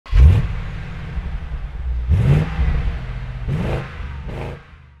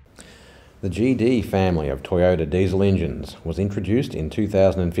The GD family of Toyota diesel engines was introduced in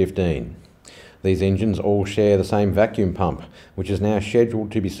 2015. These engines all share the same vacuum pump, which is now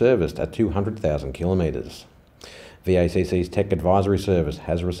scheduled to be serviced at 200,000 kilometres. VACC's TechAdvisory service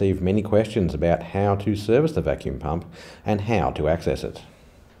has received many questions about how to service the vacuum pump and how to access it.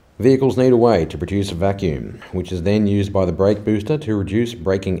 Vehicles need a way to produce a vacuum, which is then used by the brake booster to reduce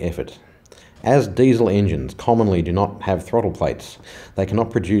braking effort. As diesel engines commonly do not have throttle plates, they cannot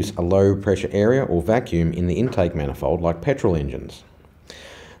produce a low pressure area or vacuum in the intake manifold like petrol engines.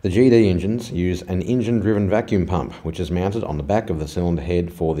 The GD engines use an engine-driven vacuum pump, which is mounted on the back of the cylinder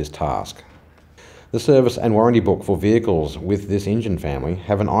head for this task. The service and warranty book for vehicles with this engine family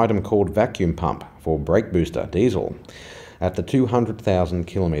have an item called vacuum pump for brake booster diesel at the 200,000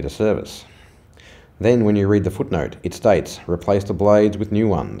 kilometre service. Then when you read the footnote, it states, replace the blades with new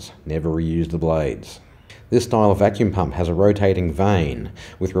ones, never reuse the blades. This style of vacuum pump has a rotating vane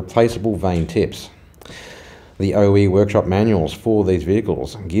with replaceable vane tips. The OE workshop manuals for these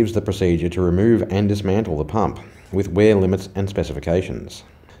vehicles gives the procedure to remove and dismantle the pump, with wear limits and specifications.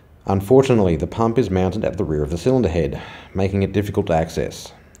 Unfortunately, the pump is mounted at the rear of the cylinder head, making it difficult to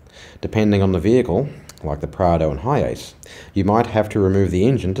access. Depending on the vehicle, like the Prado and Hiace, you might have to remove the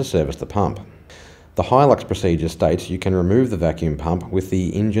engine to service the pump. The Hilux procedure states you can remove the vacuum pump with the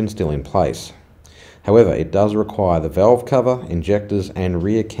engine still in place. However, it does require the valve cover, injectors and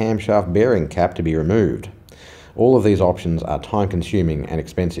rear camshaft bearing cap to be removed. All of these options are time-consuming and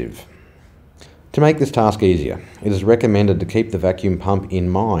expensive. To make this task easier, it is recommended to keep the vacuum pump in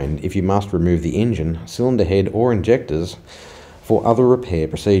mind if you must remove the engine, cylinder head or injectors for other repair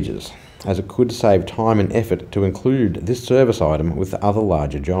procedures, as it could save time and effort to include this service item with the other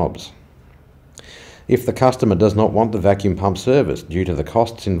larger jobs. If the customer does not want the vacuum pump serviced due to the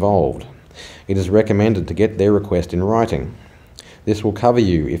costs involved, it is recommended to get their request in writing. This will cover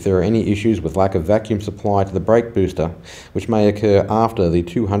you if there are any issues with lack of vacuum supply to the brake booster, which may occur after the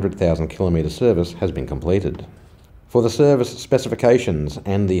 200,000 kilometre service has been completed. For the service specifications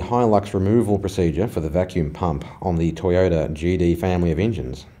and the Hilux removal procedure for the vacuum pump on the Toyota GD family of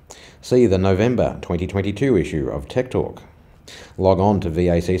engines, see the November 2022 issue of Tech Talk. Log on to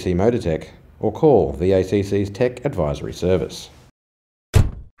VACC MotorTech or call VACC's Tech Advisory service.